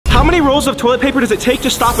How many rolls of toilet paper does it take to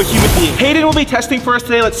stop a human being? Hayden will be testing for us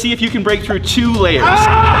today. Let's see if you can break through 2 layers.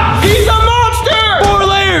 He's a monster! 4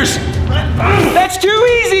 layers. That's too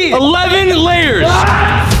easy. 11 layers.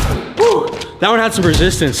 That one had some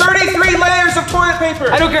resistance. 33 layers of toilet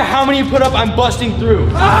paper. I don't care how many you put up, I'm busting through.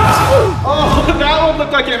 Oh, that one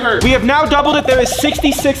looked like it hurt. We have now doubled it. There is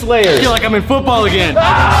 66 layers. I feel like I'm in football again.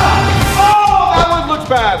 Oh, that one looks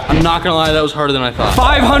bad. I'm not gonna lie, that was harder than I thought.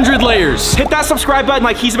 500 layers. Hit that subscribe button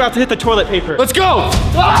like he's about to hit the toilet paper. Let's go.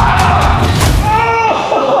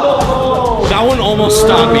 That one almost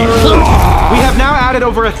stopped me. We have now added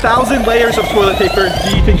over 1,000 layers of toilet paper.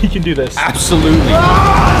 Do you think he can do this? Absolutely.